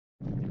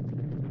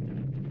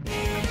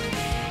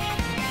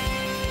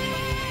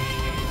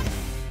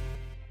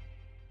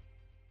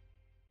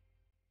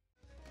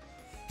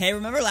Hey,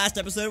 remember last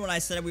episode when I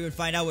said we would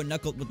find out what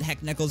the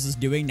heck Knuckles is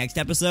doing next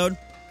episode?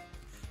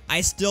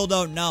 I still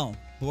don't know,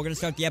 but we're gonna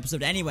start the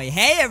episode anyway.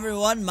 Hey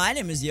everyone, my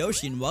name is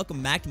Yoshi, and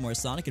welcome back to more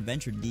Sonic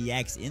Adventure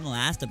DX. In the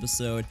last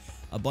episode,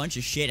 a bunch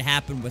of shit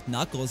happened with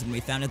Knuckles, and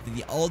we found out that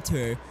the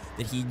altar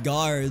that he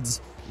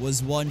guards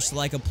was once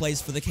like a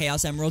place for the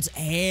Chaos Emeralds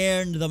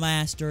and the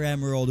Master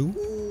Emerald.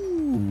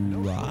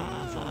 Ooh,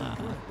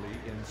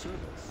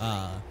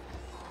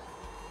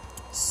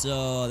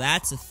 so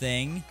that's a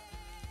thing.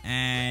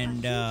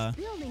 And a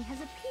huge building has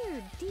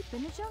appeared deep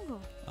in the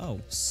jungle. Oh,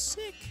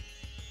 sick.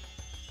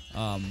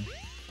 And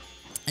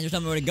just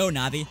tell me where to go,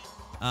 Navi.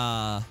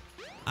 I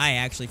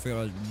actually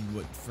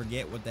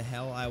forget what the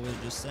hell I was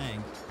just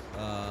saying.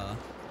 Oh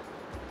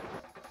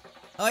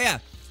yeah,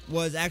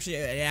 it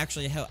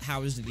actually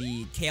housed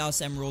the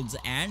Chaos Emeralds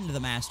and the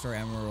Master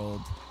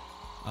Emerald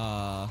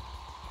a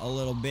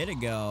little bit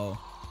ago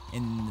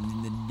in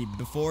the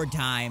before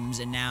times,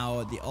 and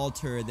now the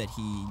altar that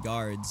he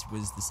guards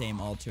was the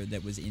same altar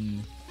that was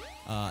in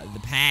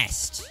the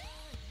past,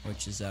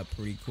 which is a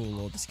pretty cool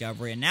little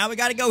discovery. And now we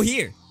gotta go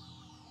here.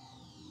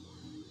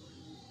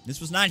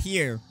 This was not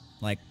here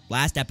like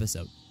last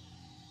episode.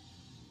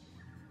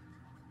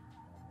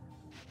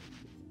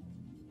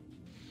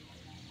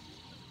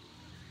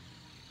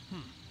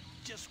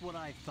 Just what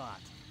I thought.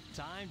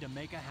 Time to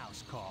make a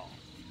house call.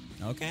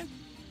 Okay.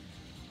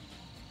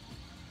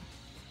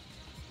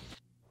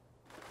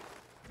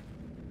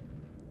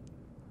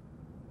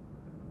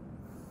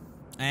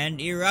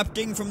 And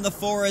erupting from the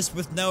forest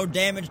with no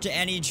damage to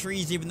any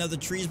trees, even though the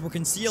trees were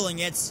concealing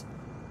it.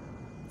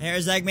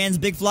 There's Eggman's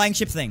big flying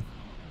ship thing.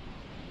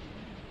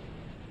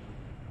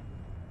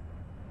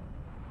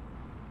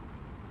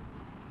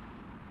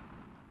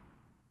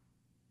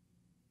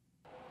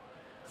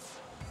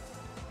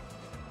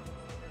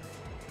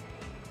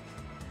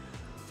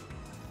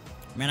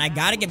 Man, I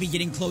gotta be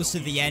getting close to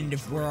the end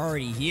if we're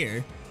already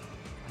here.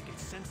 I can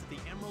sense that the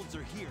emeralds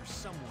are here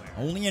somewhere.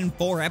 Only in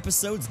 4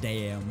 episodes,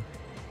 damn.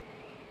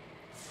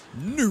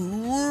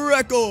 New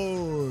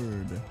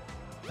record!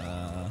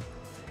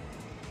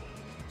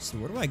 So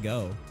where do I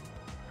go?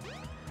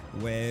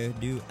 Where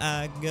do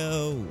I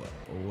go?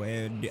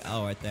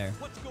 Oh, right there.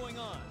 What's going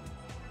on?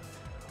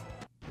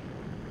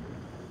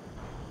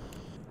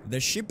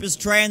 The ship is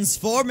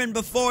transforming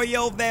before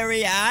your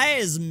very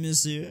eyes,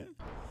 monsieur.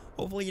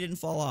 Hopefully you didn't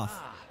fall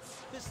off.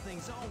 This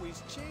thing's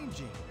always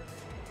changing.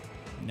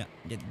 No,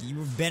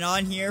 you've been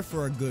on here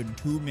for a good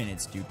 2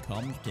 minutes, dude.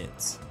 Calm your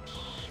tits.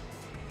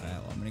 Alright,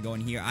 well, I'm gonna go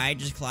in here. I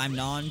just climbed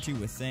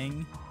onto a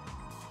thing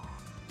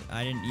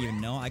I didn't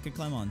even know I could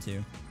climb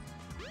onto.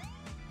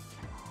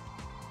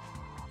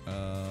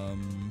 Oh,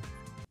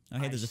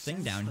 hey, there's a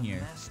thing down here.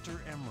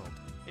 Master Emerald.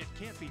 It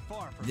can't be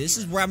far from This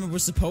here. is where I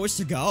was supposed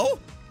to go?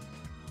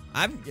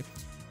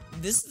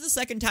 This is the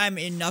second time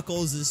in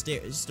Knuckles'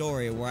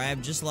 story where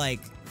I've just,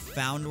 like,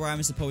 found where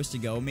I'm supposed to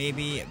go,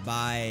 maybe,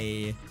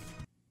 by...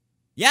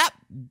 Yep!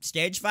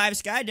 Stage 5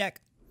 Sky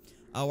Deck.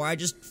 Where I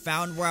just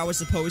found where I was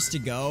supposed to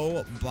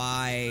go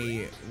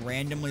by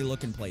randomly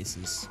looking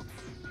places.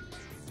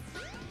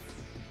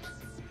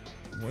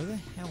 Where the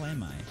hell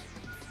am I?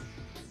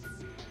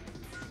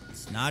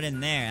 It's not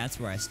in there, that's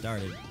where I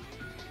started.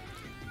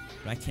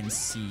 But I can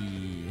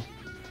see...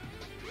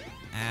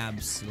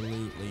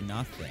 absolutely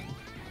nothing.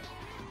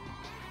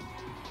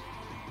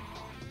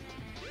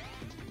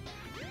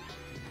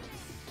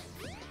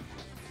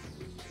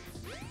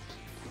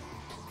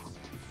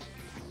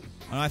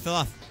 Oh no, I fell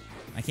off.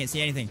 I can't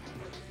see anything.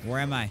 Where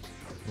am I?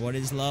 What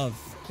is love?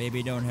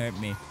 Baby, don't hurt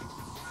me.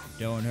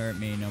 Don't hurt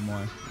me no more.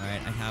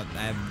 Alright, I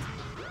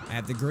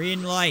have the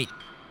green light.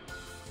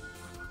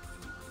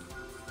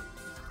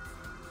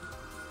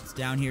 It's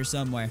down here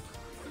somewhere.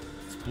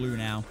 It's blue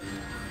now.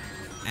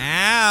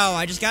 Ow!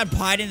 I just got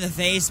pied in the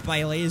face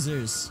by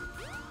lasers.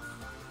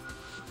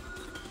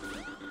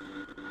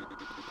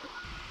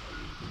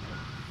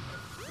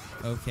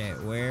 Okay,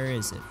 where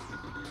is it?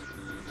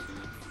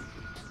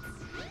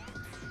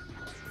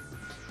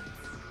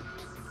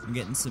 I'm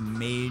getting some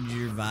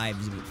major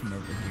vibes of it from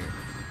over here.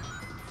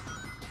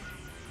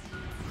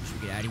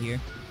 Should we get out of here?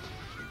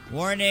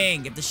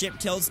 Warning! If the ship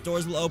tilts,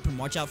 doors will open.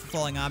 Watch out for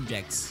falling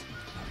objects.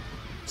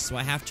 So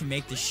I have to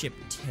make the ship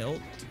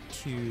tilt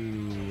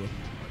to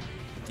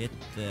get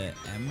the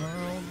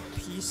emerald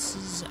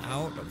pieces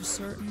out of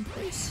certain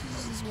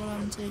places, is what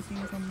I'm taking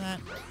from that.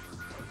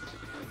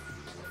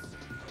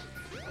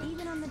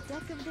 Even on the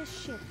deck of this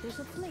ship, there's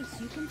a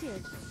place you can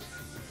dig.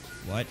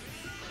 What?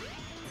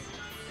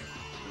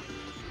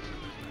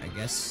 I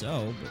guess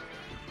so, but...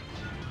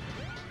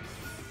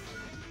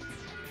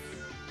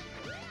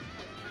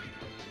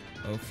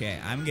 Okay,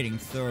 I'm getting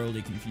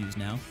thoroughly confused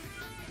now.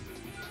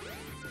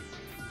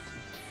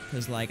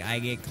 Because, like, I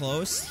get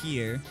close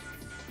here,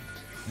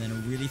 and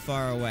then really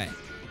far away.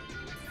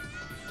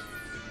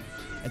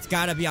 It's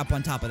gotta be up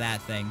on top of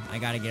that thing. I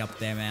gotta get up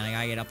there, man. I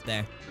gotta get up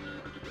there.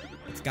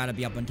 It's gotta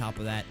be up on top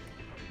of that.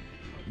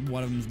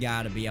 One of them's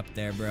gotta be up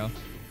there, bro.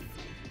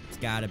 It's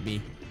gotta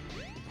be.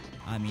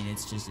 I mean,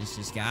 it's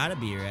just gotta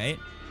be, right?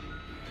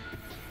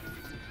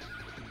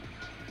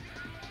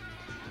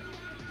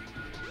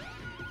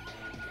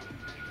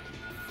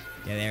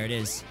 Yeah, there it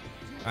is.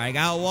 Alright, I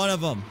got one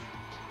of them.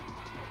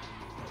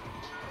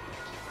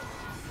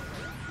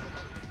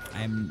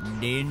 I'm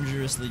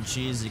dangerously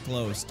cheesy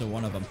close to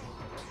one of them.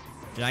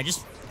 Did I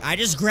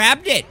just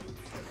grabbed it!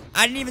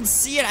 I didn't even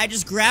see it, I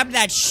just grabbed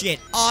that shit.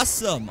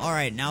 Awesome!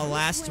 Alright, now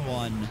last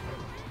one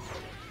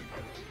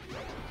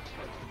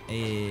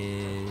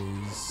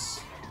is...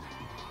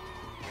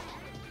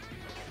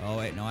 Oh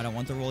wait, no, I don't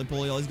want the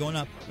roly-poly always going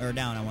up, or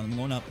down, I want them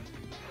going up.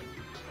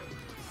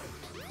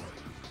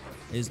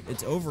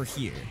 It's over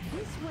here.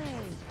 This way.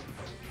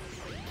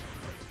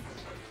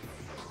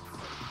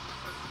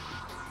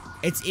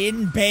 It's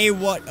in Bay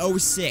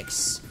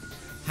 06.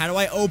 How do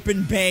I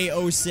open Bay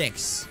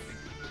 06?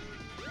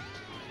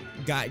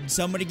 God,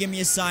 somebody give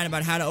me a sign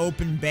about how to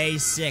open Bay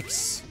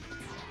 6.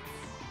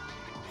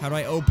 How do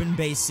I open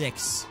Bay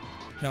 6?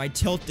 How do I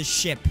tilt the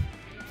ship?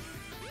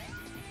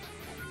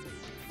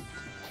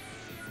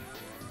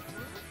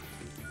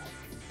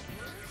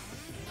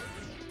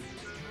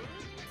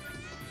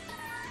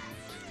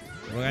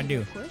 What do I gotta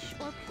do? Push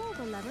or pull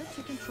the lever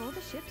to control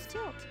the ship's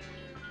tilt.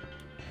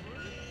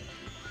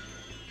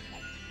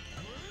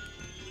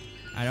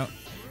 I don't...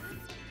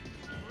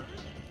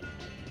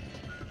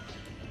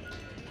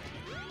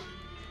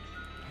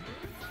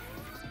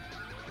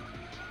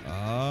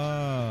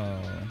 Oh.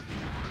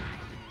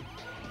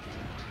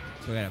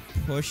 So I gotta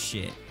push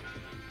it.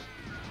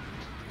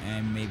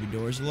 And maybe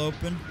doors will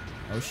open.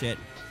 Oh shit.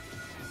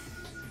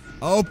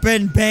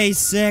 Open Bay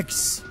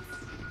 6!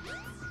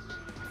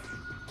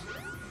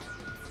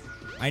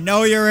 I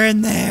know you're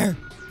in there!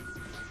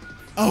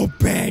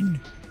 Open!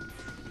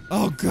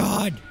 Oh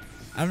god!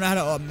 I don't know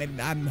how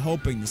to... I'm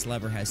hoping this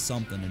lever has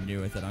something to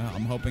do with it.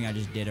 I'm hoping I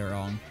just did it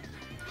wrong.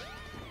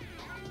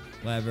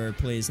 Lever,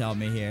 please help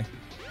me here.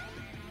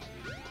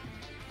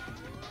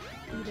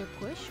 Either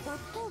push or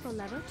pull the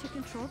lever to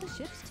control the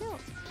ship's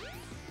tilt.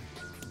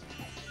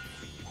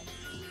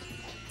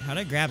 How'd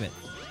I grab it?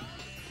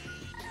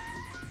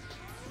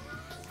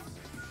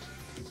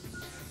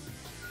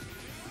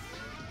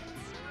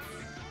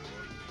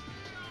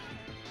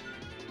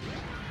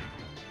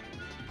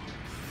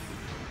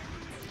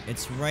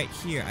 It's right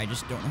here. I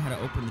just don't know how to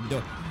open the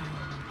door.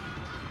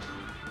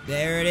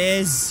 There it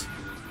is.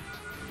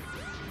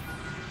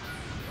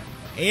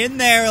 In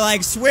there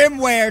like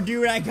swimwear,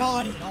 dude. I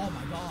got it. Oh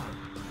my god.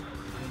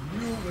 I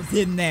knew it was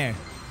in there.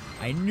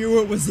 I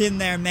knew it was in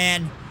there,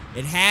 man.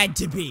 It had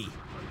to be.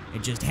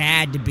 It just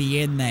had to be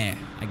in there.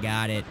 I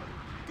got it.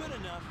 Good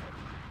enough.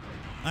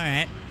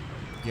 Alright.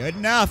 Good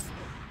enough.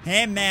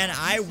 Hey, man,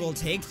 I will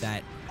take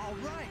that. All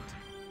right.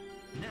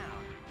 Now,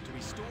 to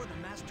restore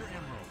the Master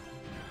Emerald.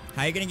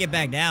 How are you gonna get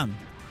back down?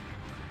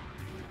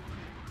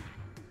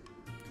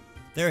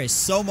 There is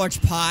so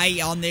much pie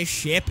on this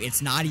ship,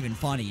 it's not even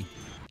funny.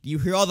 You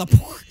hear all the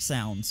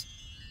sounds.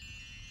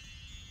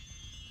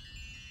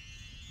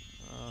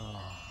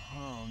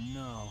 Oh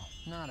no,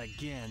 not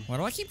again. Why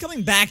do I keep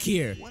coming back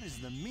here? What is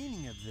the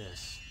meaning of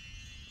this?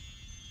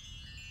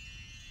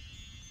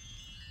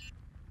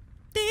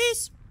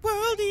 This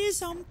world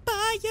is on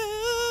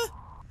fire.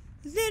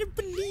 Let it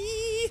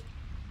believe.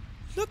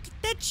 Look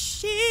at that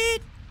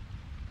shit.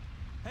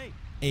 Hey,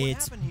 what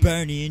It's happened here?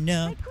 burning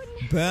up, I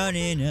couldn't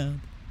burning up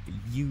for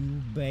you,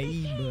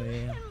 baby.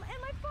 And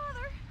my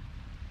father.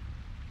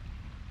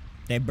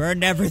 They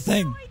burned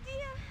everything. No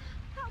idea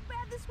how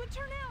bad this would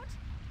turn out.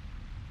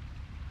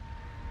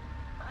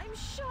 I'm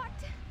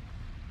shocked.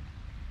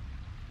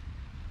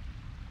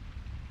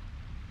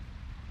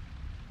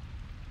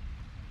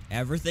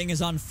 Everything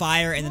is on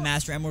fire, and the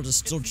Master Emerald is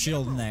still It's the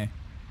chilled in emerald.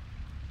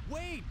 there.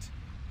 Wait.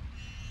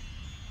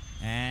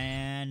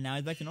 And now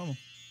he's back to normal.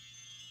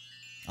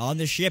 On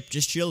the ship,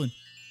 just chilling.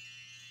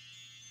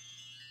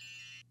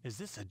 Is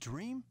this a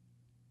dream?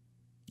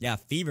 Yeah,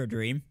 fever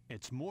dream.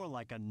 It's more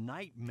like a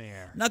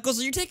nightmare. Knuckles,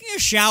 are you taking a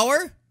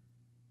shower?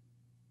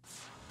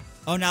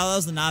 Oh, now that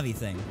was the Navi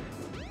thing.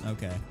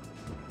 Okay.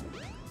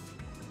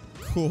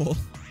 Cool.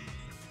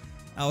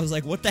 I was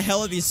like, what the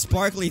hell are these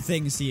sparkly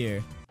things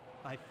here?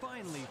 I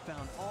finally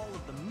found all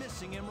of the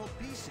missing emerald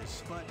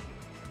pieces, but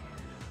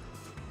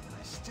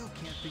I still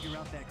can't figure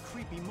out that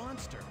creepy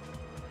monster.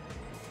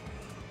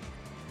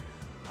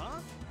 Huh?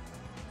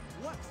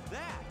 What's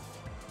that?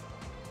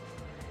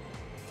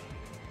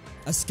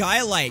 A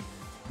skylight.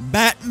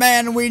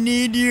 Batman, we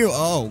need you.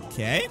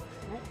 Okay.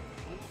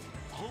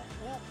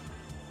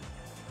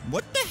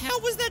 What the hell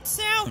was that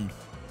sound?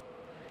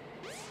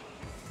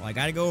 Well, I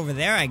gotta go over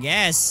there, I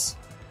guess.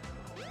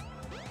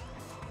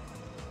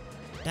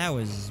 That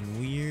was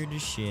weird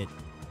as shit.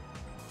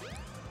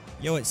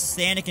 Yo, it's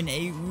Sonic and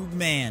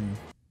Eggman.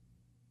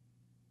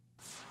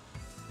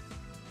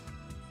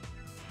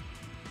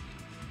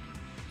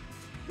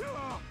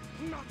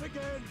 Not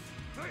again!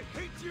 I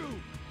hate you!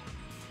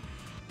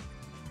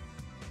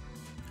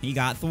 He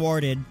got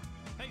thwarted.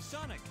 Hey,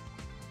 Sonic.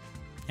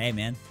 Hey,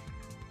 man.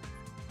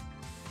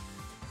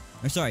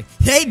 Or sorry.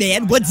 Hey,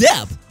 man, what's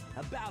up?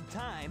 About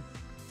time.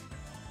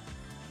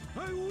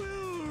 I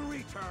will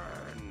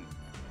return!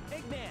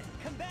 Eggman,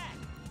 come back.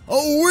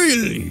 Oh,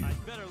 really?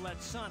 I'd better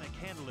let Sonic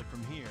handle it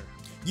from here.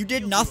 You did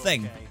He'll do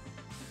nothing. okay.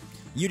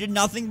 You did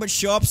nothing but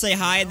show up, say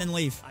hi, and then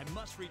leave. I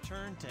must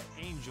return to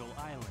Angel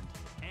Island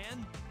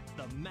and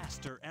the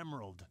Master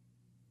Emerald.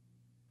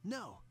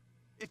 No,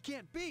 it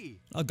can't be.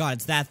 Oh god,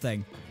 it's that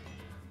thing.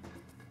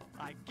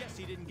 I guess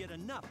he didn't get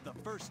enough the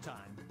first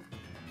time.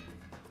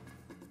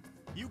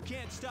 You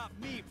can't stop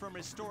me from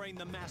restoring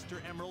the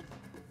Master Emerald.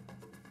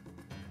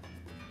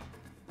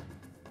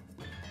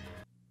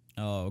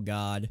 Oh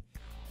god.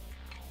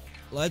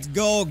 Let's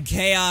go,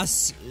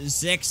 Chaos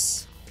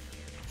 6.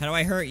 How do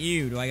I hurt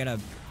you? Do I gotta...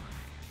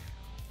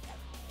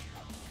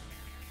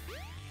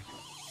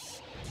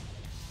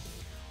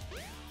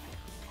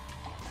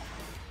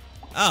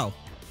 Oh.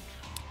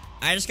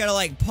 I just gotta,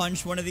 like,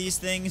 punch one of these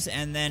things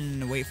and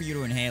then wait for you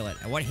to inhale it.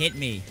 What hit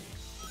me?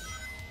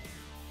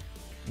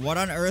 What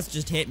on earth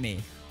just hit me?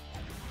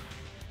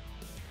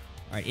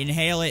 Alright,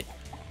 inhale it.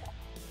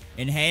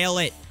 Inhale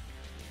it.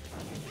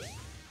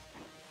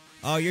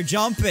 Oh, you're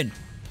jumping.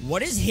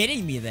 What is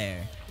hitting me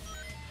there?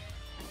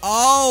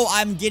 Oh,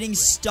 I'm getting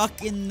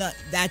stuck in the...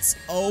 That's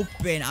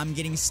open. I'm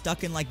getting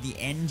stuck in, like, the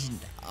engine.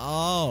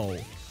 Oh.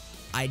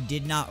 I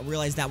did not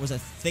realize that was a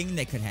thing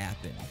that could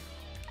happen.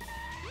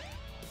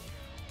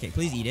 Okay,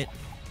 please eat it.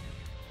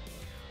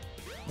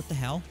 What the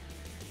hell?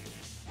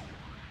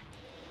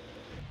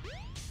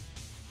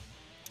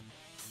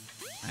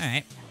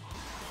 Alright.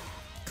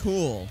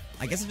 Cool.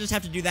 I guess I just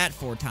have to do that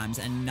 4 times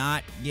and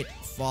not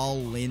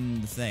fall in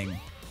the thing.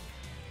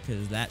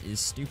 Because that is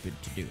stupid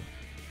to do.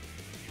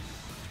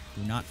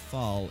 Do not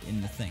fall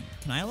in the thing.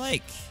 Can I,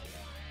 like,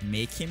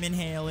 make him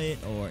inhale it?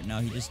 Or, no,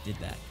 he just did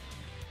that.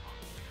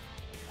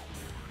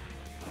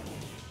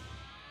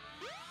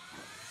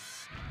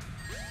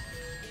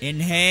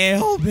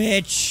 Inhale,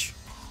 bitch!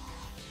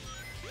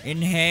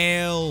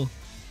 Inhale!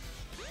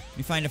 Let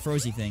me find a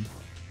frozy thing.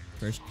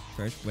 First,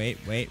 wait.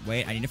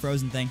 I need a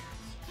frozen thing.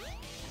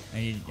 I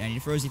need a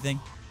frozy thing.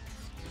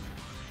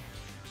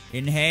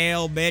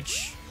 Inhale,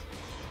 bitch!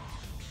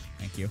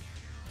 Thank you.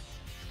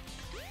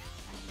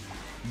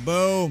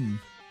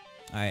 Boom!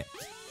 Alright.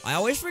 I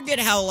always forget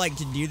how, like,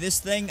 to do this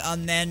thing,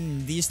 and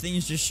then these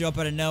things just show up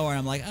out of nowhere, and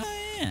I'm like,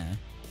 oh yeah,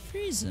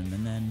 freeze him,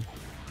 and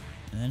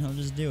then he'll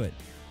just do it.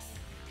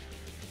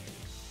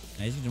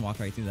 I just can walk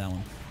right through that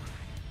one.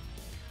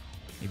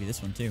 Maybe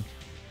this one too.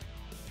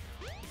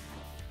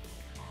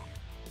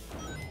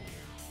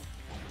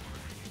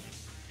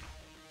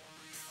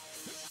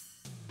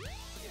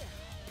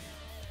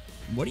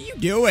 What are you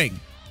doing?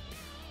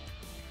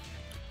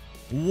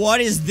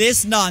 What is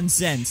this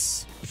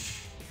nonsense?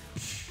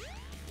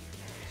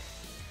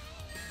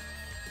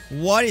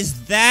 What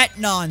is that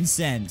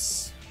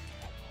nonsense?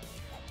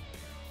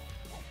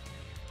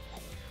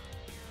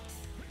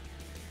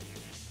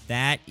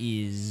 That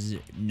is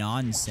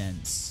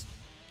nonsense.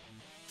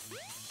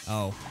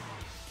 Oh.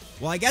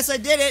 Well, I guess I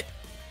did it.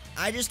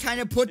 I just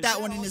kind of put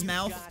that one in his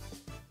mouth.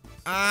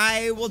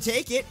 I will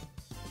take it.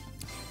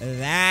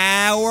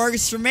 That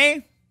works for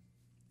me.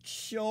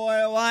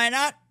 Sure, why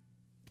not?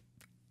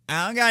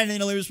 I don't got anything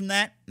to lose from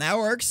that. That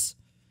works.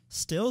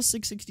 Still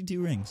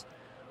 662 rings.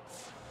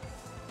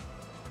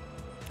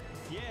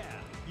 Yeah,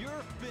 you're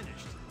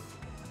finished.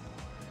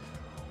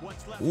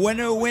 What's left?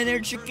 Winner, winner,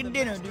 chicken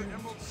dinner, dude.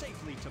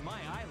 Safely to my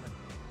island.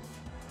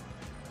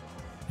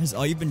 That's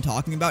all you've been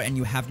talking about, and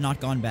you have not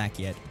gone back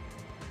yet.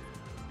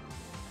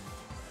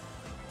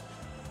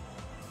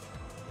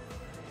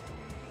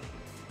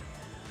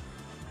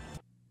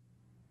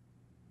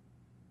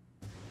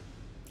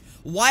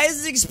 Why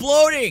is it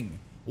exploding?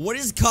 What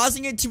is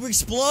causing it to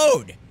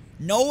explode?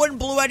 No one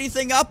blew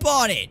anything up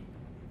on it.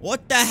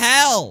 What the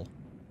hell?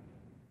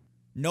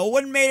 No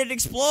one made it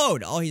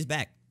explode. Oh, he's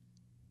back.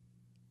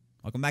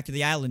 Welcome back to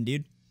the island,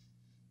 dude.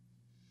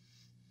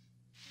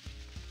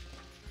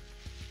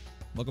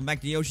 Welcome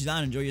back to Yoshi's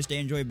Island. Enjoy your stay,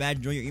 enjoy your bad,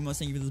 enjoy your emos.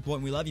 Thank you for the support,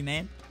 and we love you,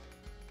 man.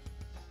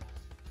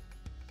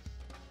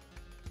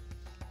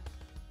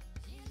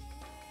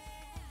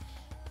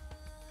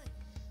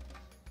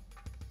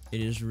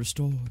 It is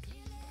restored.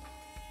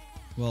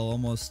 Well,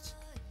 almost.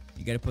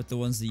 You gotta put the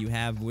ones that you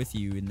have with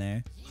you in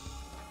there.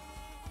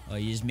 Oh,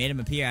 you just made them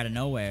appear out of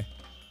nowhere.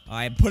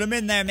 Alright, put them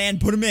in there, man.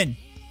 Put them in.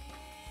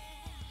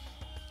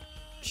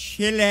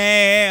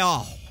 Chile.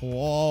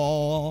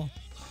 Oh.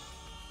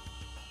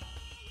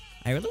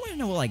 I really want to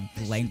know what, like,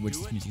 language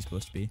this music is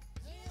supposed to be.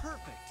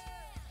 Perfect.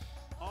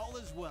 All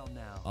is well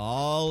now.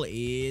 All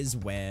is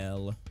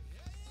well.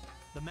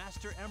 The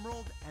Master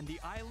Emerald and the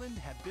island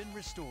have been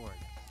restored.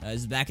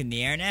 Is it back in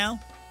the air now?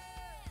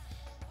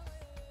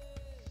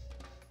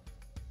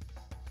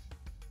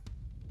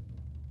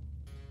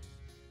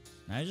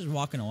 I'm just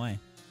walking away.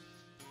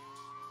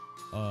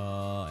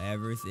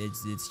 Everything,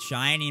 it's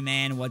shiny,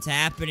 man. What's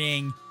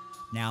happening?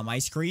 Now my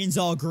screen's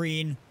all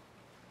green.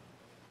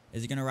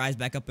 Is it gonna rise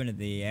back up into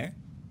the air?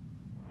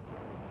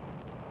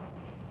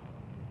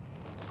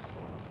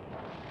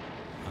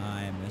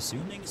 I'm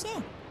assuming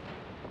so.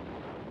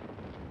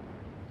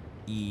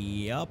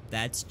 Yup,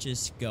 that's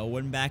just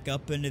going back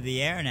up into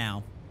the air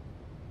now.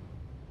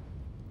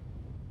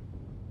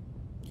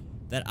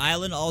 That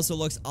island also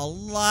looks a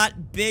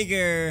lot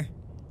bigger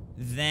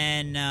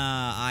than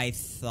I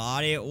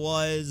thought it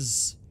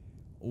was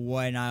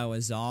when I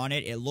was on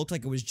it. It looked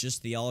like it was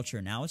just the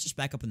altar. Now it's just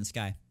back up in the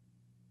sky.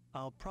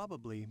 I'll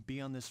probably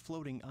be on this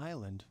floating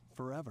island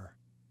forever.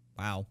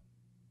 Wow.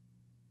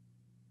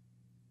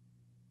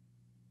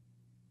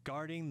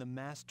 Guarding the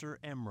Master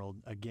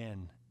Emerald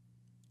again.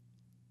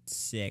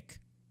 Sick.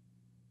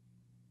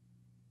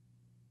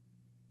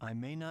 I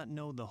may not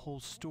know the whole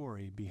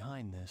story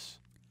behind this.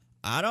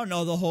 I don't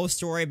know the whole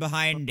story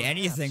behind but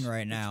anything perhaps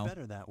right now. It's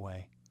better that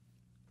way.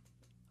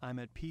 I'm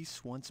at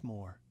peace once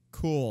more.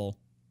 Cool.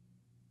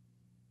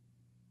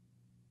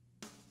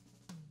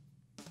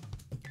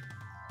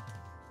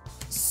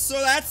 So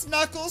that's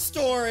Knuckles'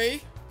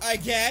 story, I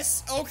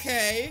guess.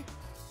 Okay.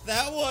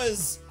 That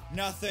was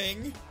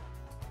nothing.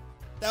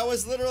 That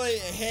was literally,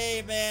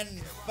 hey man,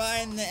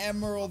 find the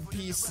emerald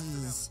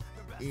pieces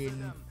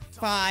in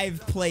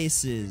 5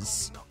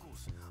 places.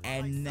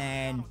 And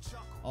then,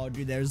 oh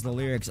dude, there's the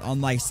lyrics.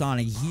 Unlike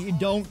Sonic, he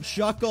don't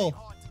chuckle.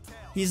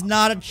 He's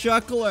not a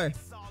chuckler.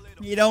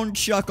 He don't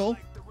chuckle.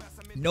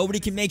 Nobody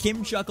can make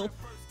him chuckle.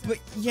 But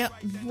yeah,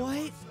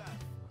 what?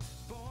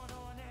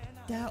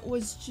 That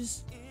was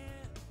just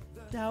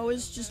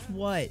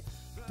what?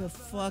 The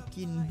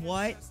fucking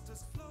what?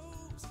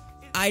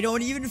 I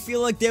don't even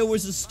feel like there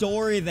was a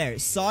story there.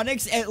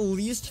 Sonic's at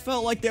least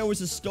felt like there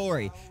was a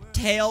story.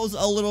 Tails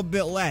a little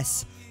bit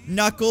less.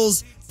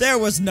 Knuckles, there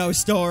was no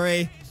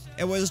story.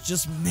 It was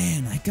just,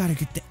 man, I gotta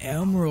get the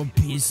emerald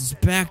pieces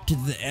back to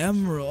the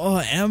emerald.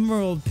 Oh,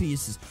 emerald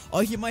pieces. Oh,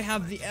 he might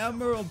have the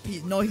emerald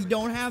piece. No, he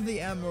don't have the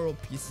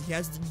emerald pieces. He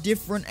has the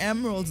different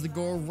emeralds that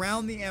go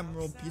around the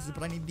emerald pieces,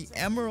 but I need the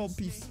emerald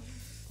pieces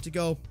to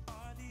go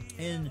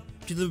in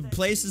to the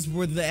places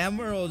where the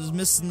emerald is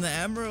missing the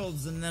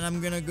emeralds, and then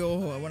I'm gonna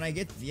go, when I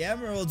get the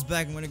emeralds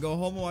back, I'm gonna go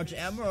home and watch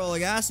Emerald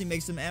Lagasse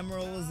make some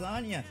emerald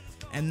lasagna.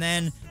 And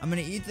then I'm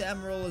gonna eat the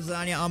emerald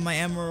lasagna on my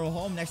emerald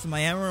home next to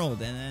my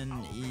emerald. And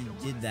then he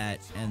did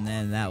that. And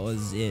then that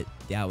was it.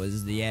 That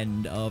was the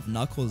end of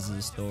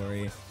Knuckles'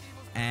 story.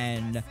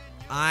 And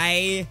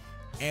I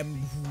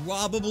am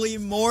probably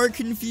more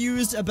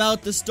confused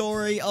about the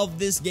story of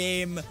this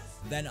game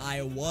than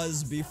I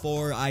was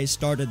before I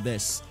started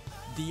this.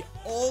 The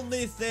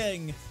only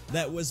thing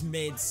that was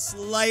made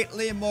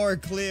slightly more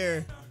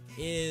clear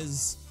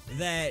is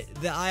that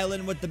the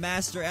island with the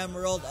Master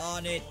Emerald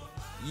on it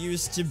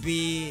used to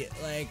be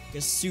like a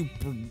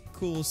super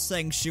cool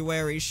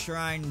sanctuary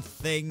shrine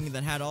thing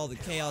that had all the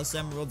Chaos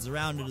Emeralds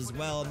around it as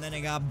well, and then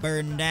it got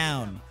burned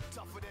down.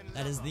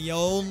 That is the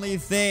only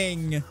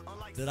thing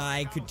that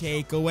I could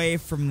take away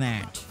from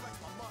that.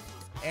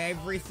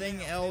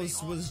 Everything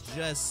else was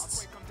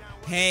just,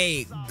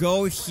 hey,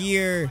 go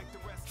here,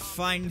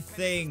 find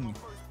thing,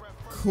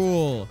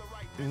 cool,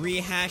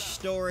 rehash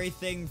story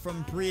thing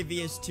from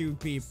previous 2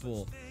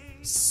 people,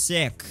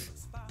 sick,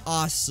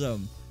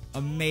 awesome,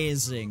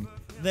 amazing.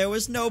 There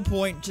was no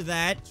point to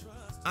that.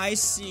 I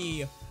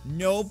see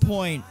no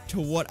point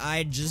to what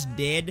I just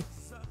did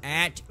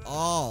at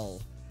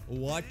all.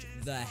 What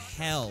the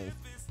hell?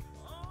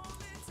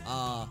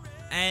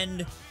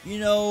 And you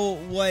know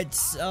what,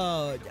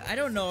 I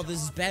don't know if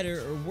this is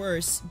better or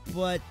worse,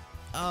 but,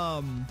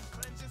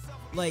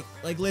 like,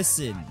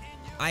 listen,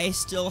 I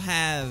still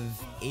have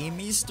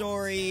Amy's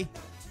story,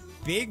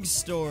 Big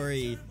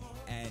story,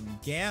 and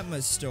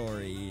Gamma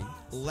story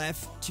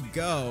left to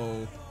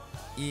go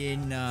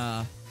in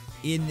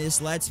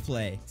this Let's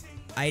Play.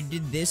 I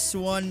did this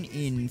one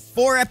in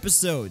 4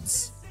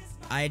 episodes.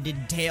 I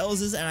did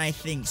Tails' and I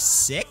think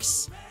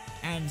 6,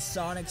 and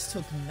Sonic's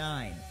took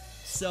 9.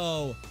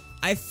 So,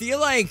 I feel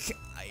like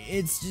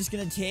it's just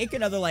gonna take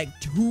another, like,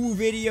 2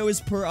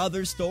 videos per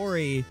other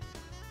story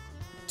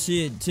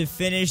to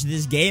finish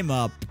this game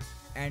up,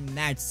 and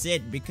that's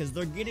it, because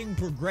they're getting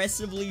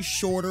progressively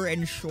shorter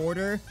and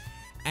shorter,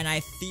 and I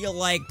feel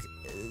like,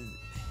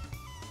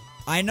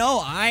 I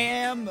know I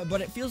am,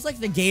 but it feels like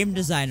the game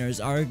designers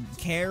are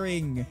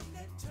caring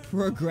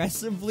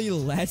progressively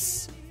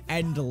less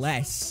and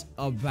less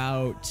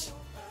about,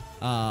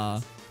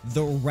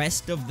 the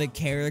rest of the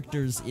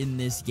characters in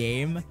this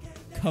game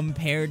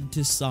compared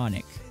to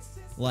Sonic.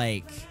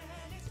 Like,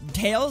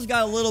 Tails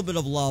got a little bit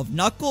of love.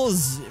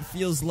 Knuckles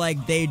feels like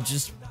he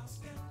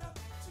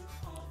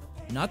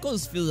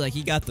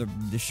got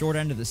the short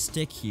end of the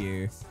stick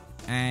here.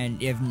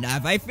 And if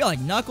I feel like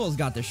Knuckles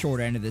got the short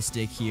end of the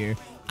stick here,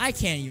 I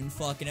can't even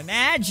fucking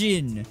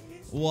imagine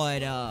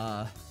what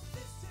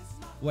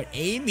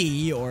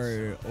Amy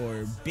or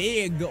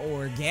Big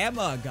or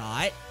Gamma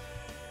got.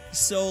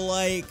 So,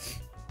 like,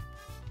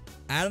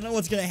 I don't know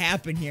what's gonna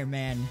happen here,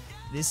 man.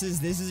 This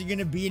is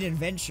gonna be an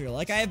adventure.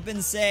 Like I've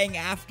been saying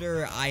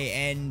after I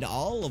end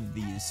all of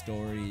these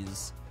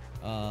stories,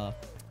 the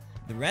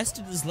rest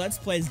of this Let's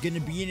Play is gonna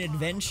be an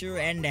adventure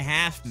and a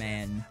half,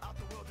 man.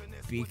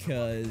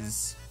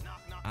 Because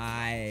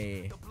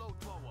I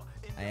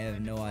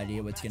have no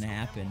idea what's gonna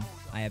happen.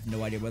 I have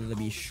no idea whether they'll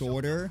be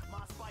shorter,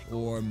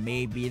 or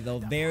maybe they'll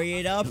vary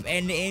it up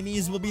and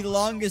Amy's will be the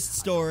longest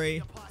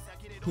story.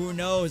 Who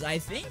knows? I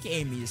think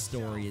Amy's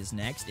story is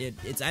next.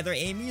 It's either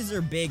Amy's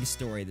or Big's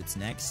story that's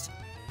next.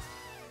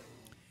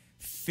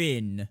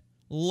 Finn.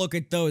 Look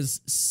at those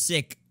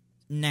sick,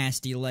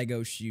 nasty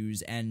Lego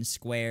shoes and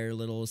square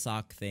little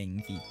sock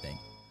thing, feet thing.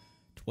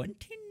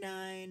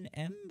 29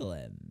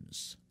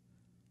 emblems.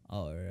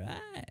 Alright.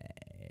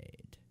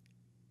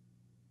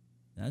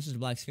 Now this is a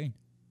black screen.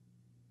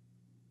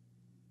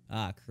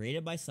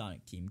 Created by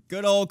Sonic Team.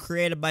 Good old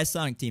created by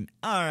Sonic Team.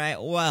 Alright,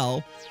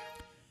 well.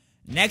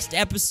 Next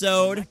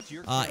episode,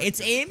 it's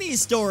Amy's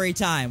story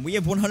time. We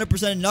have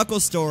 100%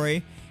 Knuckles'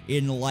 story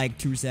in like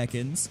 2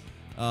 seconds.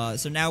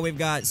 So now we've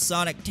got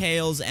Sonic,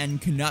 Tails,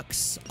 and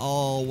Canucks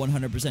all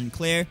 100%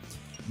 clear.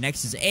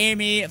 Next is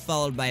Amy,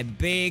 followed by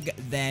Big,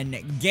 then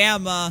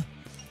Gamma,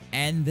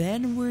 and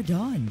then we're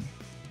done.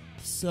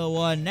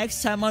 So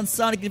next time on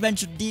Sonic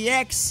Adventure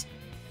DX,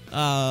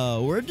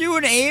 we're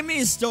doing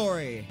Amy's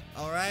story.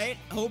 Alright?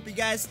 I hope you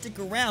guys stick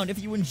around.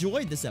 If you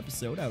enjoyed this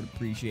episode, I would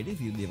appreciate it if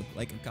you leave a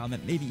like, a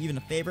comment, maybe even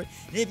a favorite.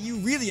 And if you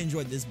really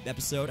enjoyed this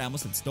episode, I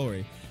almost said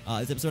story,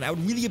 this episode, I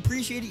would really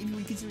appreciate it if you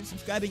would consider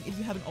subscribing if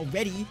you haven't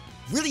already.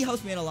 Really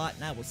helps me out a lot,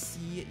 and I will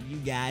see you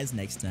guys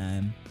next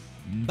time.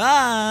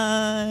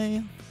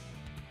 Bye!